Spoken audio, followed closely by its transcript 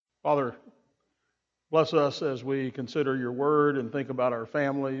Father, bless us as we consider your word and think about our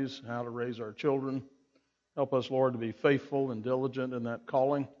families, how to raise our children. Help us, Lord, to be faithful and diligent in that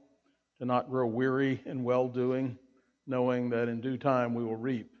calling, to not grow weary in well-doing, knowing that in due time we will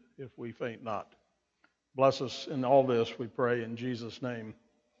reap if we faint not. Bless us in all this, we pray in Jesus' name.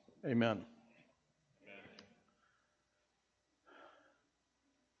 Amen.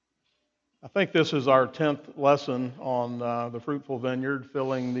 I think this is our 10th lesson on the fruitful vineyard,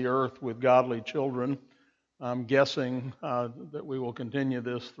 filling the earth with godly children. I'm guessing that we will continue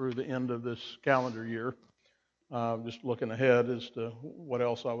this through the end of this calendar year. Just looking ahead as to what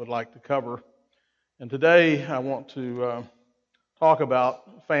else I would like to cover. And today I want to talk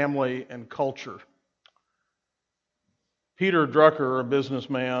about family and culture. Peter Drucker, a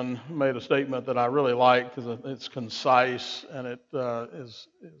businessman, made a statement that I really like because it's concise and it is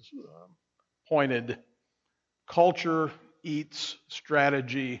pointed. Culture eats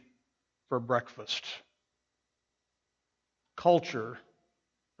strategy for breakfast. Culture,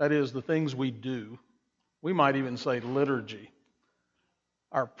 that is the things we do, we might even say liturgy.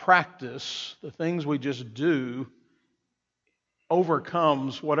 Our practice, the things we just do,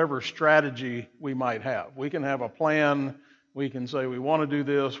 overcomes whatever strategy we might have. We can have a plan, we can say we want to do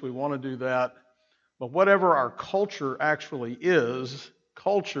this, we want to do that, but whatever our culture actually is,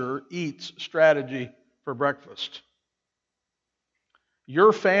 culture eats strategy for breakfast.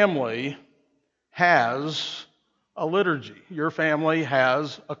 Your family has a liturgy. Your family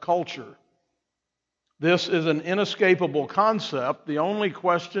has a culture. This is an inescapable concept. The only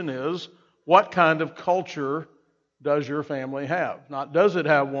question is, what kind of culture does your family have? Not does it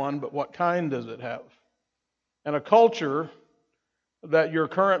have one, but what kind does it have? And a culture that you're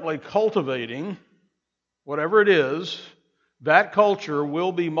currently cultivating, whatever it is, that culture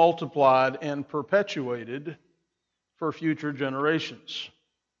will be multiplied and perpetuated for future generations.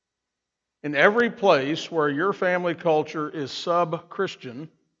 In every place where your family culture is sub-Christian,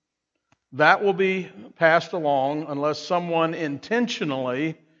 that will be passed along unless someone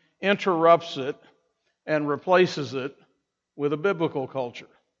intentionally interrupts it and replaces it with a biblical culture.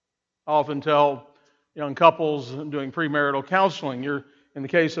 I often tell young couples doing premarital counseling, in the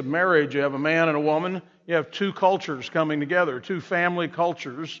case of marriage, you have a man and a woman, you have two cultures coming together, two family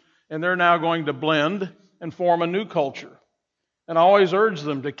cultures, and they're now going to blend and form a new culture. And I always urge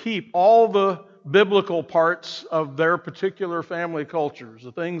them to keep all the biblical parts of their particular family cultures,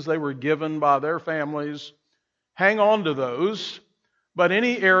 the things they were given by their families, hang on to those. But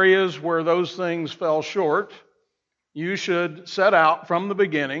any areas where those things fell short, you should set out from the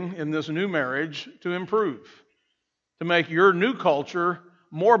beginning in this new marriage to improve, to make your new culture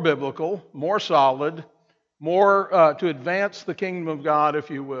more biblical, more solid, more to advance the kingdom of God, if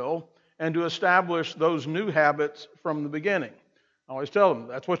you will, and to establish those new habits from the beginning. I always tell them,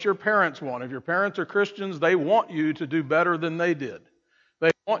 that's what your parents want. If your parents are Christians, they want you to do better than they did.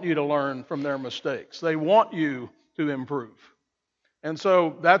 They want you to learn from their mistakes. They want you to improve. And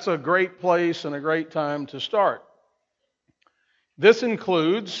so that's a great place and a great time to start. This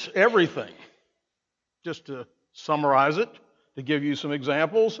includes everything. Just to summarize it, to give you some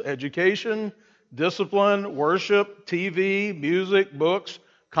examples: education, discipline, worship, TV, music, books,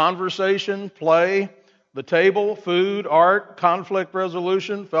 conversation, play, the table, food, art, conflict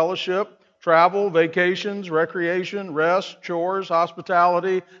resolution, fellowship, travel, vacations, recreation, rest, chores,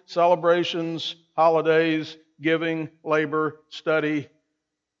 hospitality, celebrations, holidays, giving, labor, study,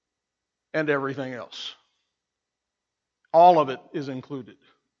 and everything else. All of it is included.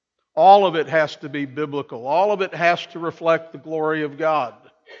 All of it has to be biblical. All of it has to reflect the glory of God.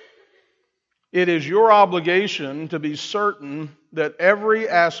 It is your obligation to be certain that every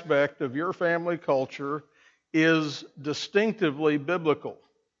aspect of your family culture is distinctively biblical.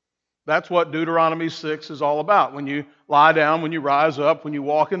 That's what Deuteronomy 6 is all about. When you lie down, when you rise up, when you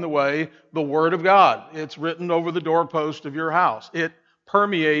walk in the way, the Word of God. It's written over the doorpost of your house. It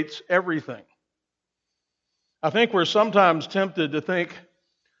permeates everything. I think we're sometimes tempted to think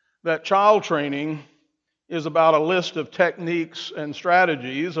that child training is about a list of techniques and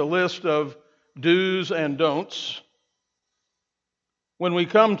strategies, a list of do's and don'ts. When we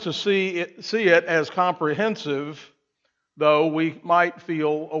come to see it as comprehensive, though, we might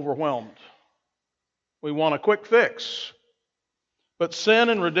feel overwhelmed. We want a quick fix. But sin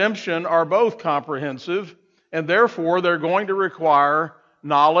and redemption are both comprehensive, and therefore they're going to require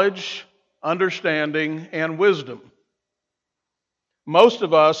knowledge, understanding, and wisdom. Most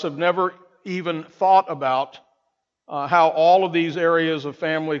of us have never even thought about how all of these areas of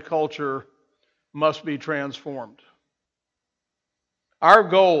family culture must be transformed. Our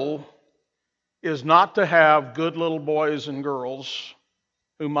goal is not to have good little boys and girls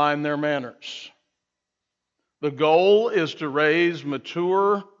who mind their manners. The goal is to raise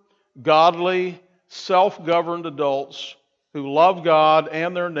mature, godly, self-governed adults who love God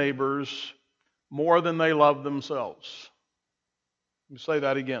and their neighbors more than they love themselves. Let me say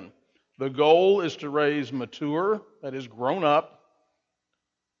that again. The goal is to raise mature, that is grown up,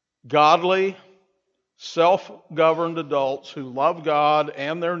 godly, self-governed adults who love God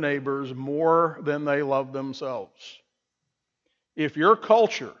and their neighbors more than they love themselves. If your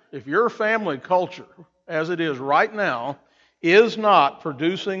culture, if your family culture, as it is right now, is not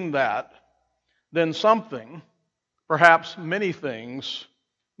producing that, then something, perhaps many things,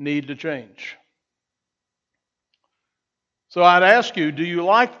 need to change. So I'd ask you, do you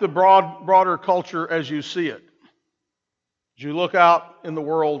like the broader culture as you see it? As you look out in the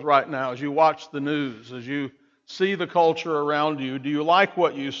world right now, as you watch the news, as you see the culture around you, do you like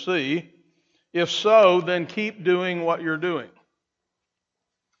what you see? If so, then keep doing what you're doing.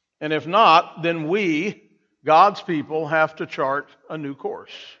 And if not, then we, God's people, have to chart a new course.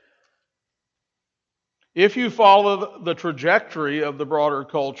 If you follow the trajectory of the broader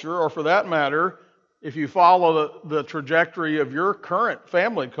culture, or for that matter, if you follow the trajectory of your current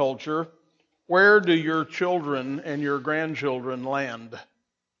family culture, where do your children and your grandchildren land?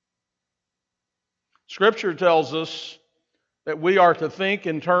 Scripture tells us that we are to think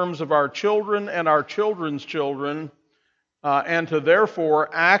in terms of our children and our children's children, and to therefore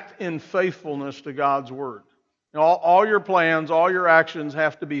act in faithfulness to God's Word. All your plans, all your actions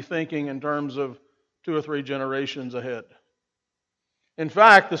have to be thinking in terms of 2 or 3 generations ahead. In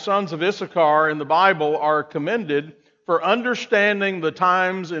fact, the sons of Issachar in the Bible are commended for understanding the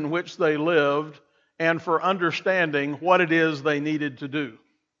times in which they lived and for understanding what it is they needed to do.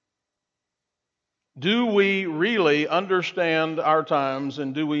 Do we really understand our times,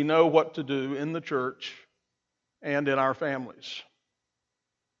 and do we know what to do in the church and in our families?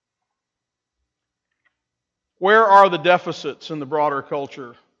 Where are the deficits in the broader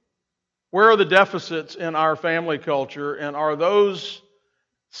culture? Where are the deficits in our family culture, and are those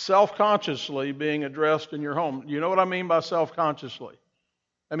self-consciously being addressed in your home? You know what I mean by self-consciously?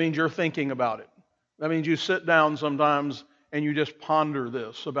 That means you're thinking about it. That means you sit down sometimes and you just ponder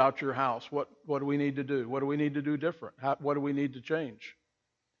this about your house. What do we need to do? What do we need to do different? What do we need to change?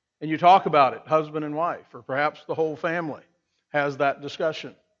 And you talk about it, husband and wife, or perhaps the whole family has that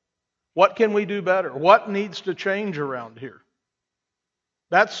discussion. What can we do better? What needs to change around here?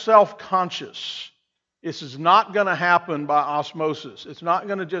 That's self-conscious. This is not going to happen by osmosis. It's not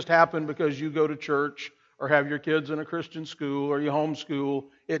going to just happen because you go to church or have your kids in a Christian school or you homeschool.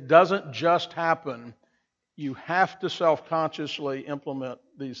 It doesn't just happen. You have to self-consciously implement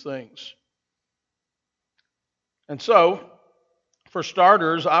these things. And so, for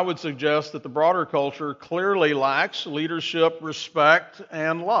starters, I would suggest that the broader culture clearly lacks leadership, respect,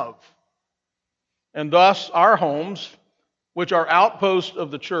 and love. And thus, our homes, which are outposts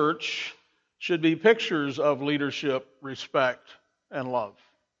of the church, should be pictures of leadership, respect, and love.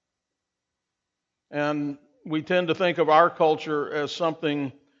 And we tend to think of our culture as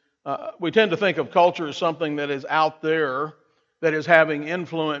something, that is out there, that is having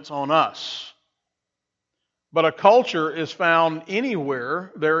influence on us. But a culture is found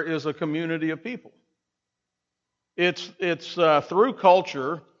anywhere there is a community of people. It's through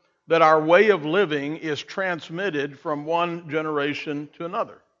culture that our way of living is transmitted from one generation to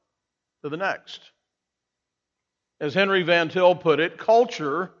another, to the next. As Henry Van Til put it,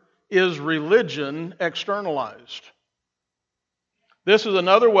 culture is religion externalized. This is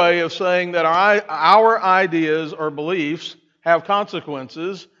another way of saying that our ideas or beliefs have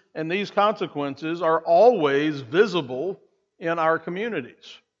consequences, and these consequences are always visible in our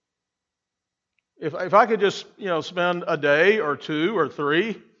communities. If I could just spend a day or 2 or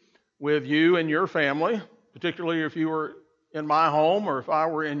 3 with you and your family, particularly if you were in my home or if I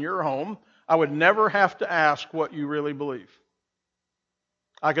were in your home, I would never have to ask what you really believe.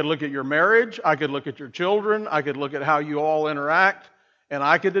 I could look at your marriage, I could look at your children, I could look at how you all interact, and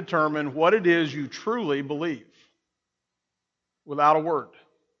I could determine what it is you truly believe without a word,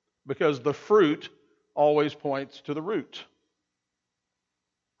 because the fruit always points to the root.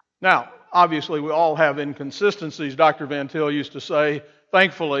 Now, obviously, we all have inconsistencies. Dr. Van Til used to say,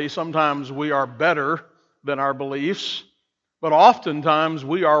 thankfully, sometimes we are better than our beliefs, but oftentimes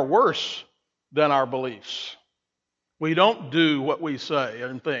we are worse than our beliefs. We don't do what we say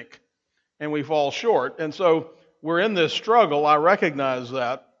and think, and we fall short. And so we're in this struggle. I recognize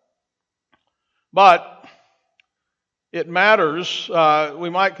that. But it matters. We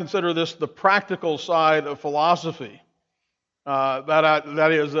might consider this the practical side of philosophy.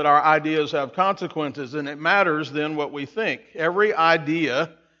 That is that our ideas have consequences, and it matters then what we think. Every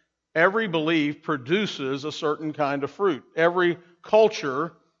idea Every belief produces a certain kind of fruit. Every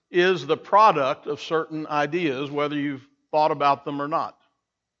culture is the product of certain ideas, whether you've thought about them or not.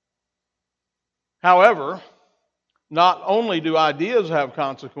 However, not only do ideas have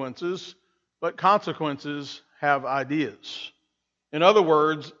consequences, but consequences have ideas. In other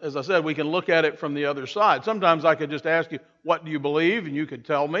words, as I said, we can look at it from the other side. Sometimes I could just ask you, what do you believe? And you could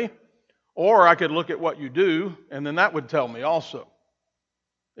tell me. Or I could look at what you do, and then that would tell me also.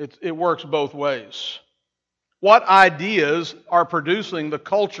 It works both ways. What ideas are producing the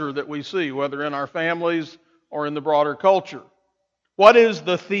culture that we see, whether in our families or in the broader culture? What is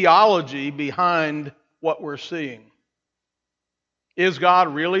the theology behind what we're seeing? Is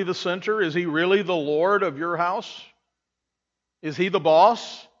God really the center? Is He really the Lord of your house? Is He the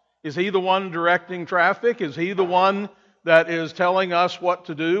boss? Is He the one directing traffic? Is He the one that is telling us what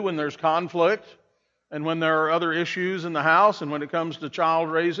to do when there's conflict and when there are other issues in the house and when it comes to child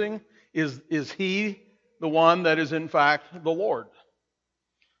raising? Is He the one that is in fact the Lord?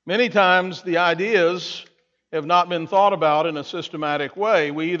 Many times the ideas have not been thought about in a systematic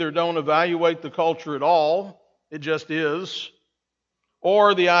way. We either don't evaluate the culture at all, it just is,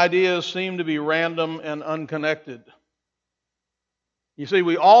 or the ideas seem to be random and unconnected. You see,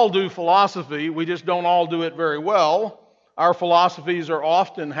 we all do philosophy, we just don't all do it very well. Our philosophies are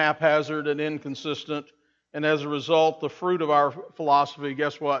often haphazard and inconsistent, and as a result, the fruit of our philosophy,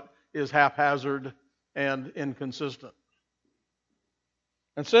 guess what, is haphazard and inconsistent.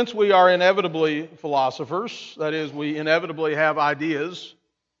 And since we are inevitably philosophers, that is, we inevitably have ideas,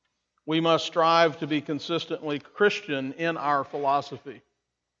 we must strive to be consistently Christian in our philosophy.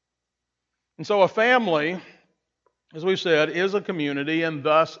 And so a family, as we've said, is a community, and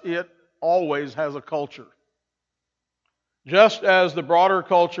thus it always has a culture. Just as the broader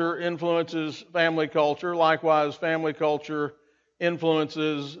culture influences family culture, likewise family culture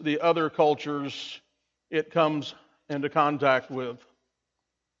influences the other cultures it comes into contact with.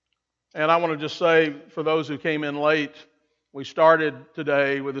 And I want to just say, for those who came in late, we started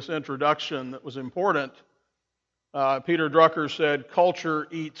today with this introduction that was important. Peter Drucker said, "Culture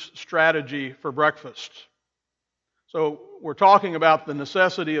eats strategy for breakfast." So we're talking about the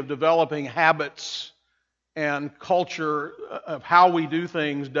necessity of developing habits and culture of how we do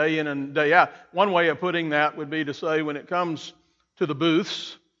things day in and day out. One way of putting that would be to say, when it comes to the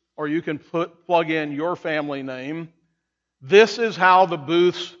booths, or you can plug in your family name, this is how the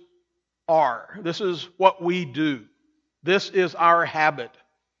booths are. This is what we do. This is our habit.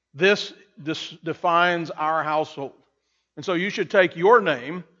 This defines our household. And so you should take your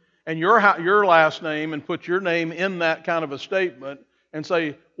name and your last name and put your name in that kind of a statement and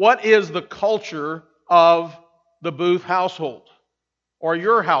say, what is the culture of the Booth household or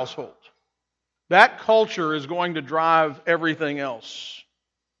your household? That culture is going to drive everything else.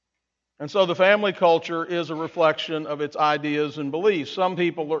 And so the family culture is a reflection of its ideas and beliefs. Some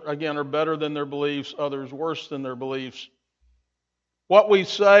people, again, are better than their beliefs, others worse than their beliefs. What we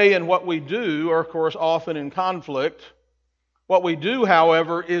say and what we do are, of course, often in conflict. What we do,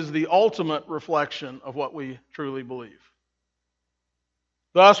 however, is the ultimate reflection of what we truly believe.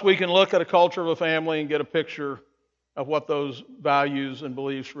 Thus, we can look at a culture of a family and get a picture of what those values and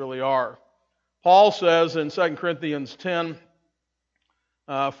beliefs really are. Paul says in 2 Corinthians 10,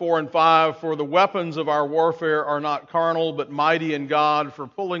 4 and 5, "For the weapons of our warfare are not carnal, but mighty in God for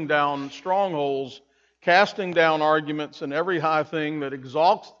pulling down strongholds, casting down arguments and every high thing that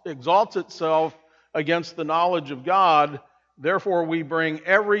exalts itself against the knowledge of God. Therefore we bring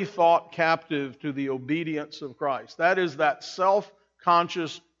every thought captive to the obedience of Christ." That is that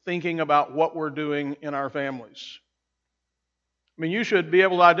self-conscious thinking about what we're doing in our families. I mean, you should be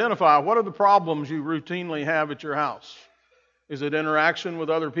able to identify what are the problems you routinely have at your house. Is it interaction with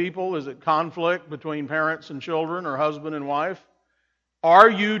other people? Is it conflict between parents and children or husband and wife? Are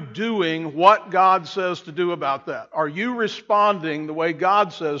you doing what God says to do about that? Are you responding the way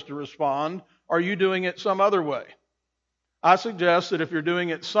God says to respond? Or are you doing it some other way? I suggest that if you're doing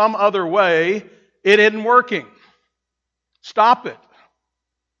it some other way, it isn't working. Stop it.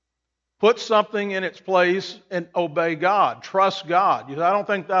 Put something in its place and obey God. Trust God. You say, "I don't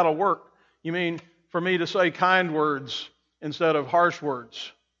think that'll work." You mean for me to say kind words instead of harsh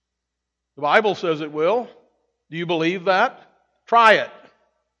words? The Bible says it will. Do you believe that? Try it.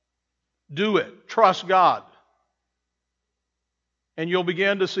 Do it. Trust God. And you'll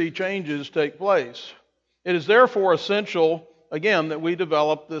begin to see changes take place. It is therefore essential, again, that we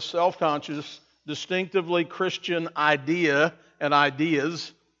develop this self-conscious, distinctively Christian idea and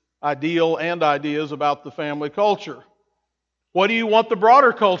ideal and ideas about the family culture. What do you want the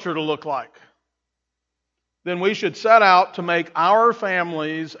broader culture to look like? then we should set out to make our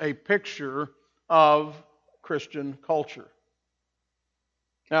families a picture of Christian culture.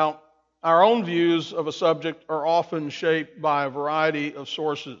 Now, our own views of a subject are often shaped by a variety of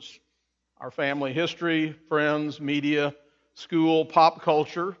sources. Our family history, friends, media, school, pop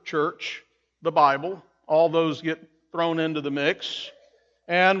culture, church, the Bible, all those get thrown into the mix.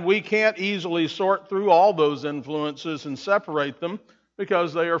 And we can't easily sort through all those influences and separate them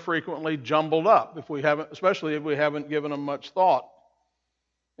because they are frequently jumbled up, especially if we haven't given them much thought.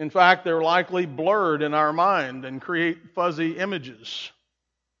 In fact, they're likely blurred in our mind and create fuzzy images.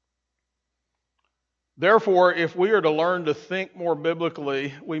 Therefore, if we are to learn to think more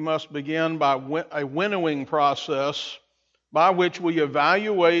biblically, we must begin by a winnowing process by which we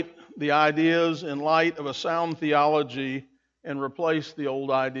evaluate the ideas in light of a sound theology and replace the old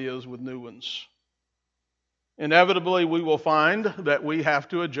ideas with new ones. Inevitably, we will find that we have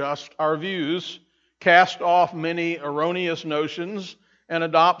to adjust our views, cast off many erroneous notions, and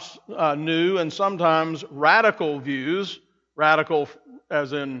adopt new and sometimes radical views, radical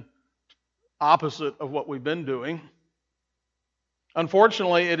as in opposite of what we've been doing.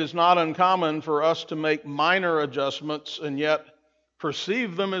 Unfortunately, it is not uncommon for us to make minor adjustments and yet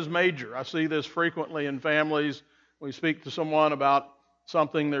perceive them as major. I see this frequently in families. We speak to someone about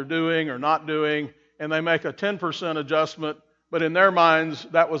something they're doing or not doing, and they make a 10% adjustment, but in their minds,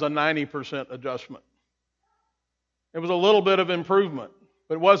 that was a 90% adjustment. It was a little bit of improvement,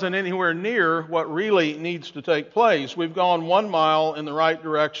 but it wasn't anywhere near what really needs to take place. We've gone 1 mile in the right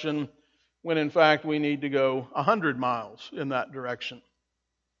direction when in fact we need to go 100 miles in that direction.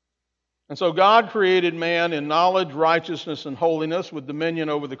 And so God created man in knowledge, righteousness, and holiness with dominion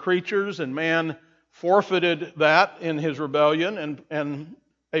over the creatures, and man forfeited that in his rebellion, and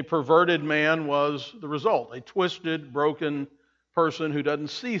a perverted man was the result, a twisted, broken person who doesn't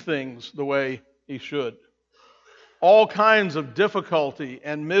see things the way he should. All kinds of difficulty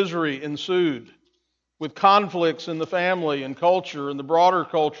and misery ensued, with conflicts in the family and culture and the broader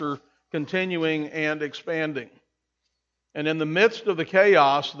culture continuing and expanding. And in the midst of the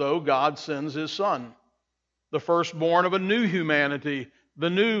chaos, though, God sends his Son, the firstborn of a new humanity,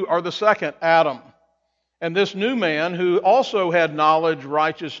 the second Adam. And this new man, who also had knowledge,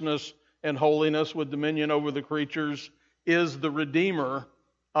 righteousness, and holiness with dominion over the creatures, is the Redeemer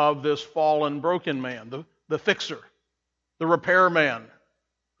of this fallen, broken man, the fixer, the repairman,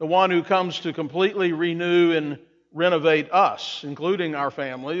 the one who comes to completely renew and renovate us, including our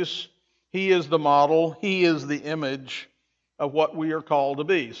families. He is the model. He is the image of what we are called to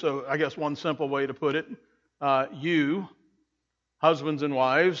be. So I guess one simple way to put it, you, husbands and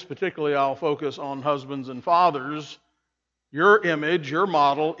wives, particularly I'll focus on husbands and fathers, your image, your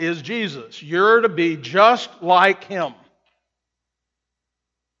model is Jesus. You're to be just like him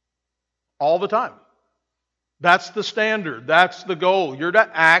all the time. That's the standard. That's the goal. You're to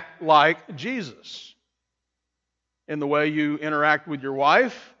act like Jesus in the way you interact with your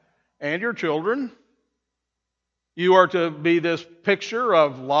wife and your children. You are to be this picture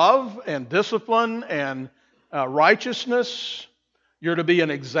of love and discipline and righteousness. You're to be an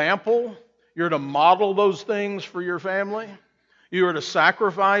example. You're to model those things for your family. You are to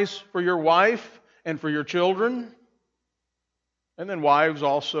sacrifice for your wife and for your children. And then wives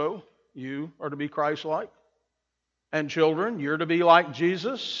also, you are to be Christ-like. And children, you're to be like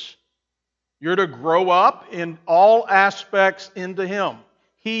Jesus. You're to grow up in all aspects into him.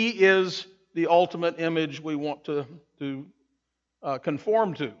 He is the ultimate image we want to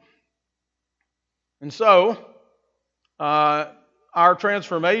conform to. And so, our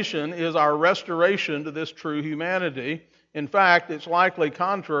transformation is our restoration to this true humanity. In fact, it's likely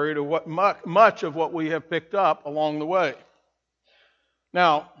contrary to what much of what we have picked up along the way.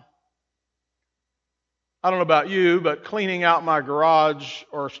 Now, I don't know about you, but cleaning out my garage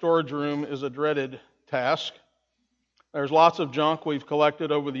or storage room is a dreaded task. There's lots of junk we've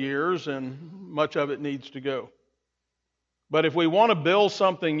collected over the years, and much of it needs to go. But if we want to build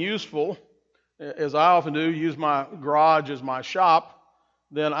something useful, as I often do, use my garage as my shop,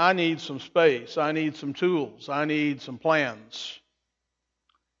 then I need some space. I need some tools. I need some plans.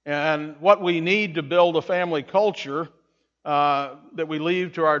 And what we need to build a family culture that we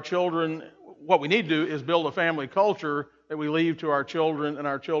leave to our children, what we need to do is build a family culture that we leave to our children and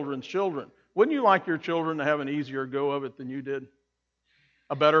our children's children. Wouldn't you like your children to have an easier go of it than you did?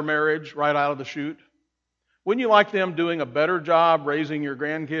 A better marriage right out of the chute? Wouldn't you like them doing a better job raising your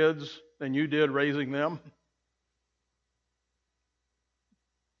grandkids than you did raising them?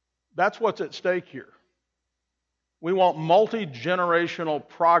 That's what's at stake here. We want multi-generational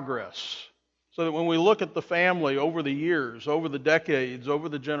progress so that when we look at the family over the years, over the decades, over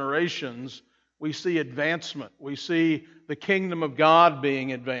the generations, we see advancement. We see the kingdom of God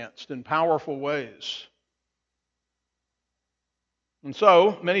being advanced in powerful ways. And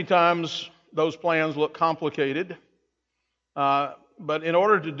so, many times, those plans look complicated. But in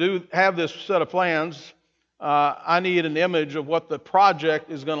order to have this set of plans, I need an image of what the project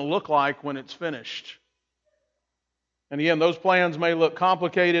is going to look like when it's finished. And again, those plans may look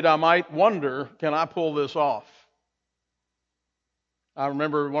complicated. I might wonder, can I pull this off? I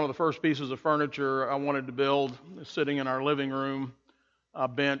remember one of the first pieces of furniture I wanted to build sitting in our living room, a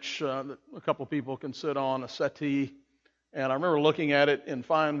bench that a couple of people can sit on, a settee. And I remember looking at it in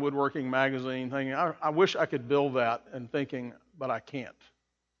Fine Woodworking magazine, thinking, I wish I could build that, and thinking, but I can't.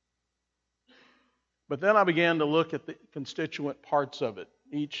 But then I began to look at the constituent parts of it,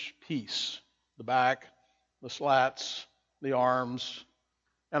 each piece, the back, the slats, the arms.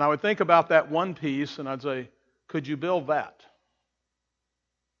 And I would think about that one piece, and I'd say, could you build that?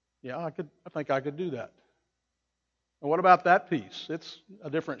 Yeah, I think I could do that. And what about that piece? It's a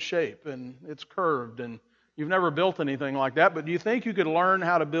different shape, and it's curved, and you've never built anything like that, but do you think you could learn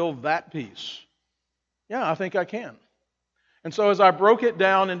how to build that piece? Yeah, I think I can. And so as I broke it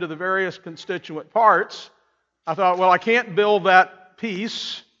down into the various constituent parts, I thought, well, I can't build that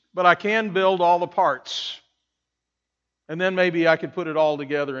piece, but I can build all the parts. And then maybe I could put it all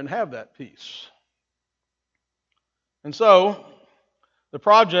together and have that piece. And so the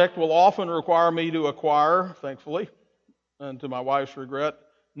project will often require me to acquire, thankfully, and to my wife's regret,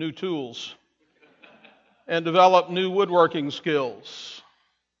 new tools and develop new woodworking skills,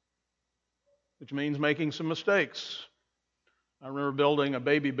 which means making some mistakes. I remember building a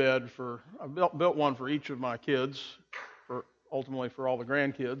baby bed I built one for each of my kids, ultimately for all the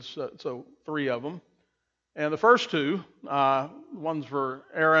grandkids, so 3 of them. And the first 2, ones for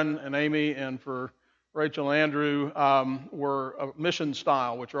Aaron and Amy and for Rachel and Andrew, were a mission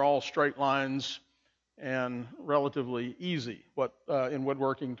style, which are all straight lines and relatively easy. What in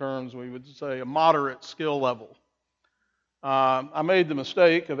woodworking terms we would say a moderate skill level. I made the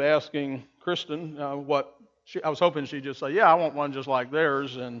mistake of asking Kristen I was hoping she'd just say, yeah, I want one just like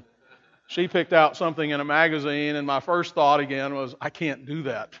theirs. And she picked out something in a magazine, and my first thought again was, I can't do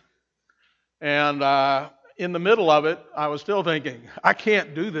that. And in the middle of it, I was still thinking, I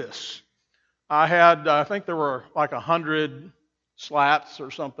can't do this. I think there were like 100 slats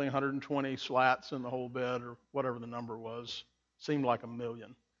or something, 120 slats in the whole bed, or whatever the number was. Seemed like 1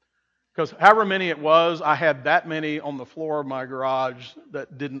 million. Because however many it was, I had that many on the floor of my garage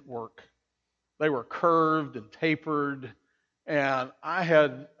that didn't work. They were curved and tapered, and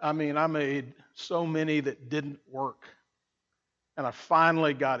I made so many that didn't work. And I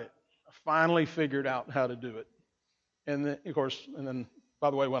finally got it. I finally figured out how to do it. And then,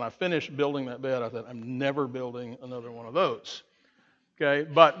 by the way, when I finished building that bed, I thought, I'm never building another one of those. Okay,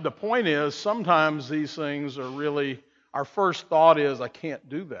 but the point is, sometimes these things are really, our first thought is, I can't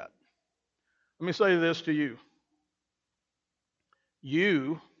do that. Let me say this to you.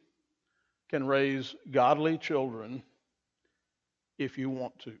 You can raise godly children if you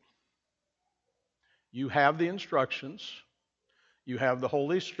want to. You have the instructions. You have the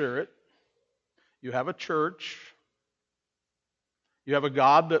Holy Spirit. You have a church. You have a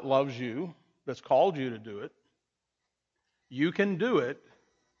God that loves you, that's called you to do it. You can do it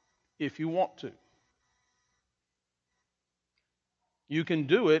if you want to. You can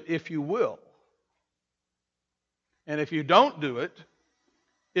do it if you will. And if you don't do it,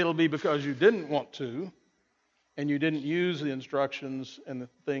 it'll be because you didn't want to, and you didn't use the instructions and the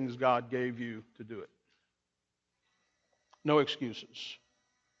things God gave you to do it. No excuses.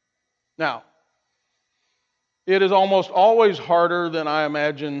 Now, it is almost always harder than I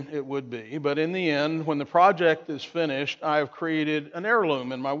imagine it would be, but in the end, when the project is finished, I have created an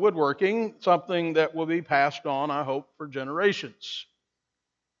heirloom in my woodworking, something that will be passed on, I hope, for generations.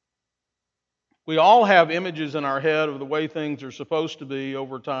 We all have images in our head of the way things are supposed to be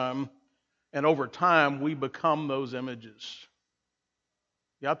over time, and over time we become those images.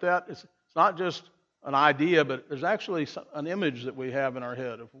 Got that? It's not just an idea, but there's actually an image that we have in our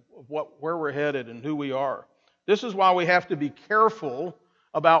head of where we're headed and who we are. This is why we have to be careful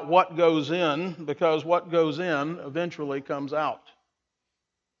about what goes in, because what goes in eventually comes out.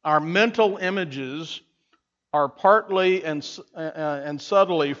 Our mental images are partly and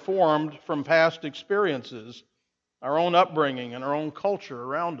subtly formed from past experiences, our own upbringing and our own culture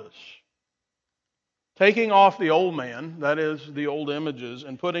around us. Taking off the old man, that is the old images,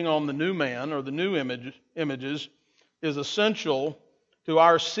 and putting on the new man or the new images is essential to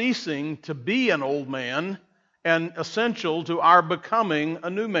our ceasing to be an old man and essential to our becoming a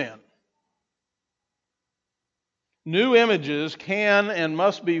new man. New images can and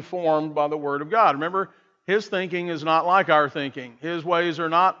must be formed by the Word of God. Remember, His thinking is not like our thinking. His ways are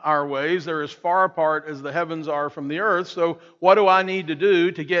not our ways. They're as far apart as the heavens are from the earth. So what do I need to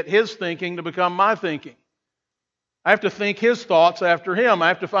do to get His thinking to become my thinking? I have to think His thoughts after Him. I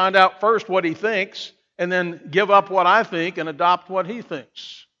have to find out first what He thinks and then give up what I think and adopt what He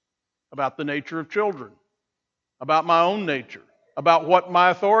thinks about the nature of children, about my own nature, about what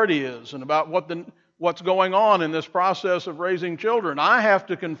my authority is, and about what's going on in this process of raising children. I have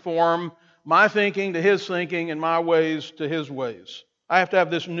to conform my thinking to His thinking and my ways to His ways. I have to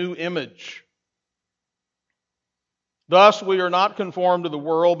have this new image. Thus, we are not conformed to the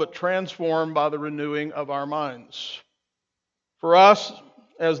world, but transformed by the renewing of our minds. For us,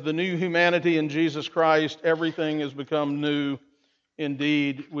 as the new humanity in Jesus Christ, everything has become new.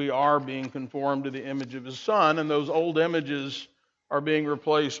 Indeed, we are being conformed to the image of His Son, and those old images are being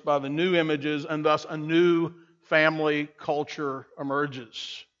replaced by the new images, and thus a new family culture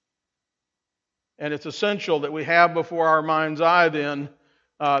emerges. And it's essential that we have before our mind's eye then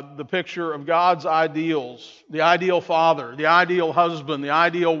the picture of God's ideals, the ideal father, the ideal husband, the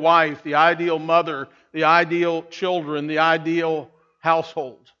ideal wife, the ideal mother, the ideal children, the ideal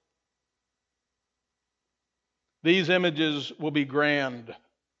household. These images will be grand,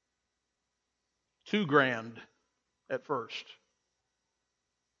 too grand at first.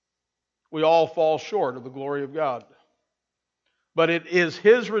 We all fall short of the glory of God. But it is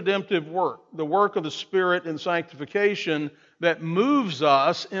His redemptive work, the work of the Spirit in sanctification, that moves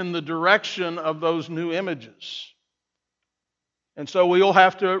us in the direction of those new images. And so we'll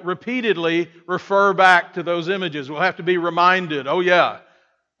have to repeatedly refer back to those images. We'll have to be reminded, oh yeah,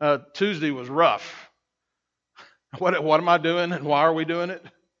 Tuesday was rough. What am I doing and why are we doing it?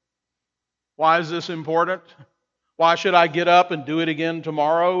 Why is this important? Why should I get up and do it again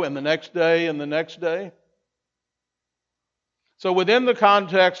tomorrow and the next day and the next day? So within the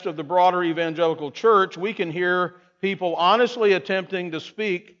context of the broader evangelical church, we can hear people honestly attempting to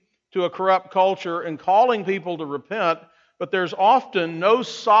speak to a corrupt culture and calling people to repent, but there's often no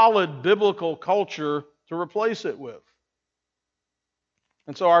solid biblical culture to replace it with.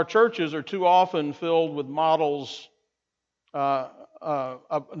 And so our churches are too often filled with models,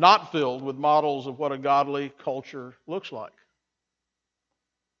 not filled with models of what a godly culture looks like.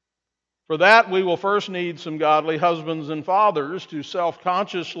 For that, we will first need some godly husbands and fathers to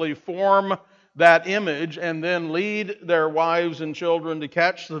self-consciously form that image and then lead their wives and children to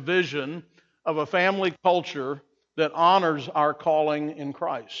catch the vision of a family culture that honors our calling in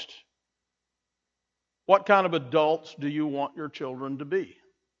Christ. What kind of adults do you want your children to be?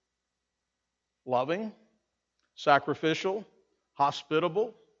 Loving, sacrificial,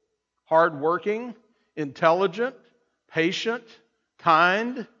 hospitable, hardworking, intelligent, patient,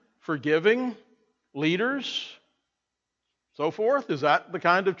 kind, forgiving, leaders, so forth? Is that the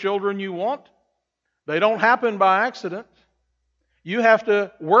kind of children you want? They don't happen by accident. You have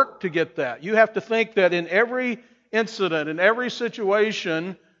to work to get that. You have to think that in every incident, in every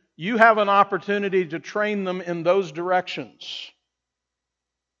situation, you have an opportunity to train them in those directions.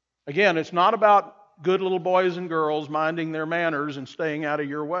 Again, it's not about good little boys and girls minding their manners and staying out of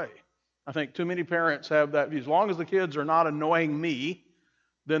your way. I think too many parents have that view. As long as the kids are not annoying me,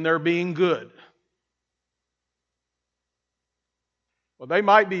 then they're being good. Well, they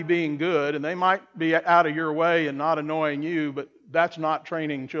might be being good, and they might be out of your way and not annoying you, but that's not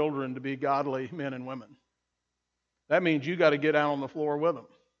training children to be godly men and women. That means you got to get out on the floor with them.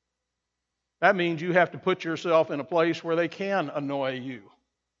 That means you have to put yourself in a place where they can annoy you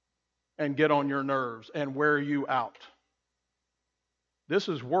and get on your nerves and wear you out. This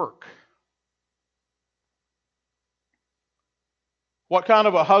is work. What kind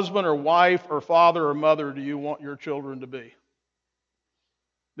of a husband or wife or father or mother do you want your children to be?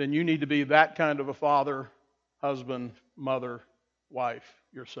 Then you need to be that kind of a father, husband, mother, wife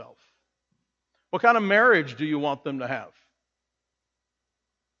yourself. What kind of marriage do you want them to have?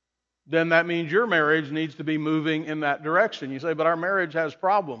 Then that means your marriage needs to be moving in that direction. You say, but our marriage has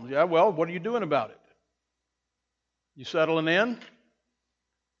problems. Yeah, well, what are you doing about it? You settling in?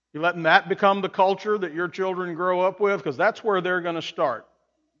 You letting that become the culture that your children grow up with? Because that's where they're going to start.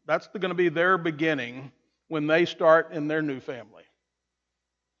 That's going to be their beginning when they start in their new family.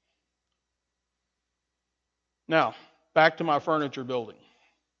 Now, back to my furniture building.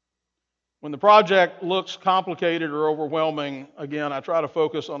 When the project looks complicated or overwhelming, again, I try to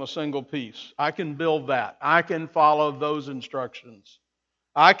focus on a single piece. I can build that. I can follow those instructions.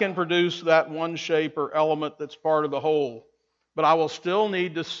 I can produce that one shape or element that's part of the whole. But I will still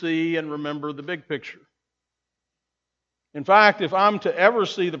need to see and remember the big picture. In fact, if I'm to ever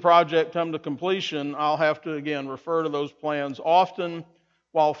see the project come to completion, I'll have to, again, refer to those plans often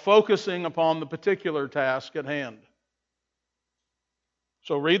while focusing upon the particular task at hand.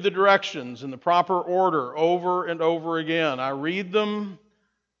 So read the directions in the proper order over and over again. I read them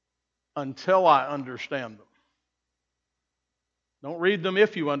until I understand them. Don't read them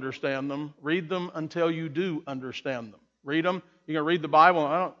if you understand them. Read them until you do understand them. Read them. You're going to read the Bible.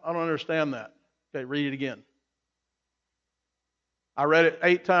 I don't understand that. Okay, read it again. I read it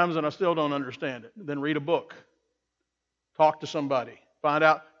 8 times and I still don't understand it. Then read a book. Talk to somebody.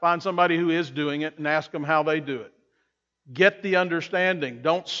 Find somebody who is doing it and ask them how they do it. Get the understanding.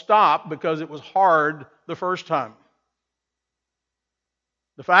 Don't stop because it was hard the first time.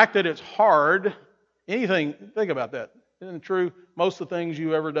 The fact that it's hard, think about that. Isn't it true? Most of the things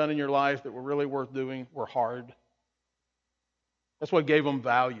you've ever done in your life that were really worth doing were hard. That's what gave them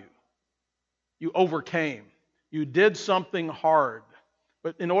value. You overcame. You did something hard.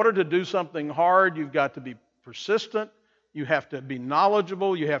 But in order to do something hard, you've got to be persistent. You have to be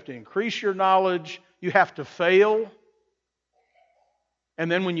knowledgeable. You have to increase your knowledge. You have to fail. And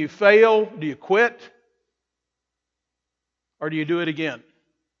then when you fail, do you quit? Or do you do it again?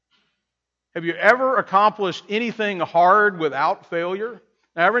 Have you ever accomplished anything hard without failure?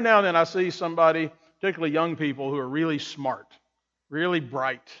 Now, every now and then I see somebody, particularly young people, who are really smart, really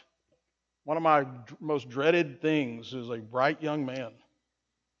bright. One of my most dreaded things is a bright young man.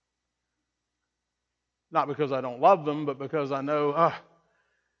 Not because I don't love them, but because I know,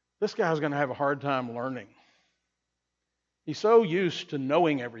 this guy's going to have a hard time learning. He's so used to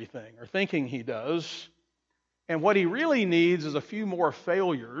knowing everything, or thinking he does, and what he really needs is a few more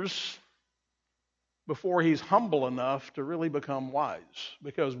failures before he's humble enough to really become wise,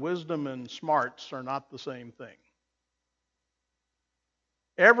 because wisdom and smarts are not the same thing.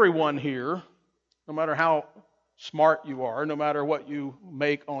 Everyone here, no matter how smart you are, no matter what you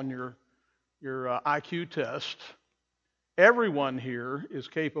make on your IQ test, everyone here is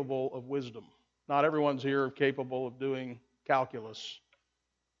capable of wisdom. Not everyone's here capable of doing calculus,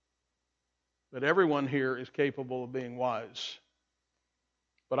 but everyone here is capable of being wise.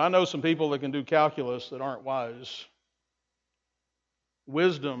 But I know some people that can do calculus that aren't wise.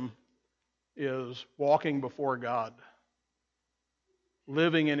 Wisdom is walking before God,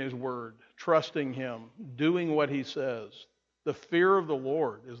 living in His Word, trusting Him, doing what He says. The fear of the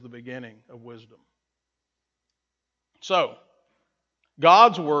Lord is the beginning of wisdom. So,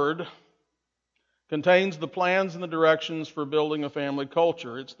 God's Word contains the plans and the directions for building a family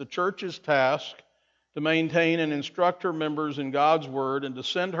culture. It's the church's task to maintain and instruct her members in God's Word and to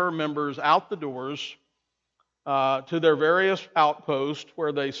send her members out the doors to their various outposts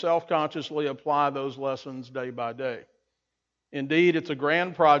where they self-consciously apply those lessons day by day. Indeed, it's a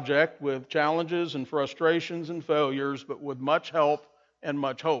grand project with challenges and frustrations and failures, but with much help and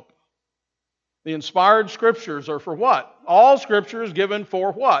much hope. The inspired Scriptures are for what? All Scripture is given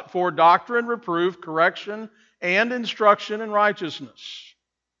for what? For doctrine, reproof, correction, and instruction in righteousness.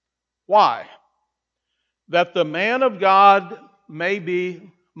 Why? That the man of God may be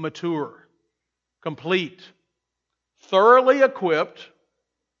mature, complete, thoroughly equipped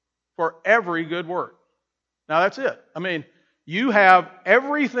for every good work. Now that's it. I mean, you have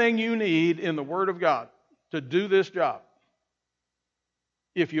everything you need in the Word of God to do this job,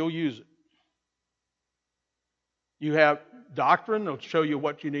 if you'll use it. You have doctrine that will show you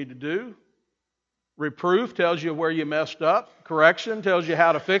what you need to do. Reproof tells you where you messed up. Correction tells you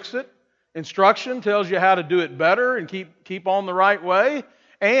how to fix it. Instruction tells you how to do it better and keep on the right way.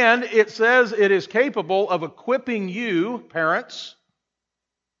 And it says it is capable of equipping you, parents,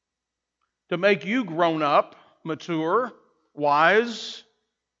 to make you grown up, mature, wise,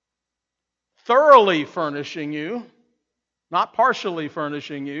 thoroughly furnishing you, not partially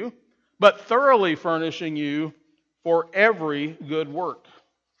furnishing you, but thoroughly furnishing you for every good work.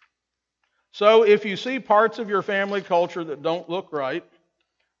 So if you see parts of your family culture that don't look right,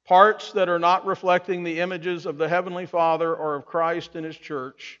 parts that are not reflecting the images of the Heavenly Father or of Christ and His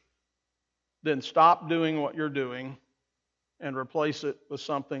church, then stop doing what you're doing and replace it with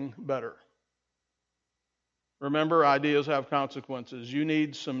something better. Remember, ideas have consequences. You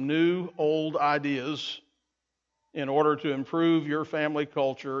need some new, old ideas in order to improve your family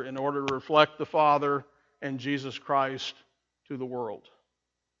culture, in order to reflect the Father and Jesus Christ to the world.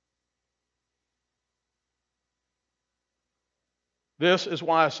 This is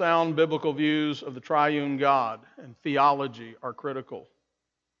why sound biblical views of the triune God and theology are critical.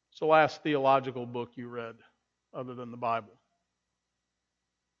 It's the last theological book you read, other than the Bible.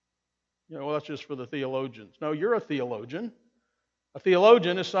 Well, that's just for the theologians. No, you're a theologian. A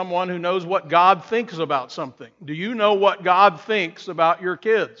theologian is someone who knows what God thinks about something. Do you know what God thinks about your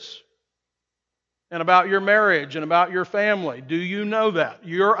kids? And about your marriage and about your family? Do you know that?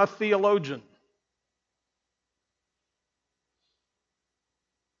 You're a theologian.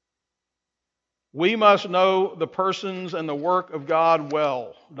 We must know the persons and the work of God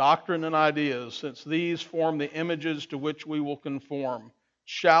well, doctrine and ideas, since these form the images to which we will conform.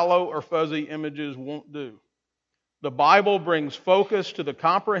 Shallow or fuzzy images won't do. The Bible brings focus to the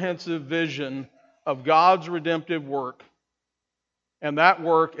comprehensive vision of God's redemptive work, and that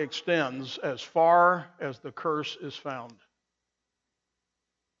work extends as far as the curse is found.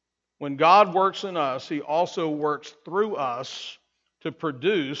 When God works in us, He also works through us to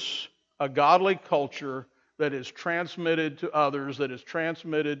produce a godly culture that is transmitted to others, that is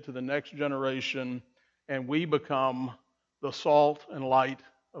transmitted to the next generation, and we become the salt and light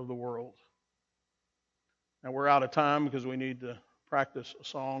of the world. Now we're out of time because we need to practice a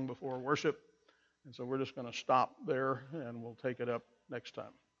song before worship, and so we're just going to stop there and we'll take it up next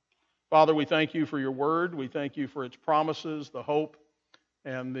time. Father, we thank you for your word. We thank you for its promises, the hope,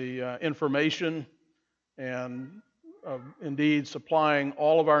 and the information, and indeed supplying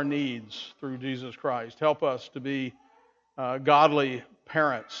all of our needs through Jesus Christ. Help us to be godly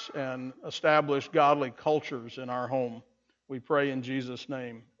parents and establish godly cultures in our home. We pray in Jesus'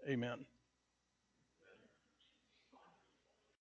 name, amen.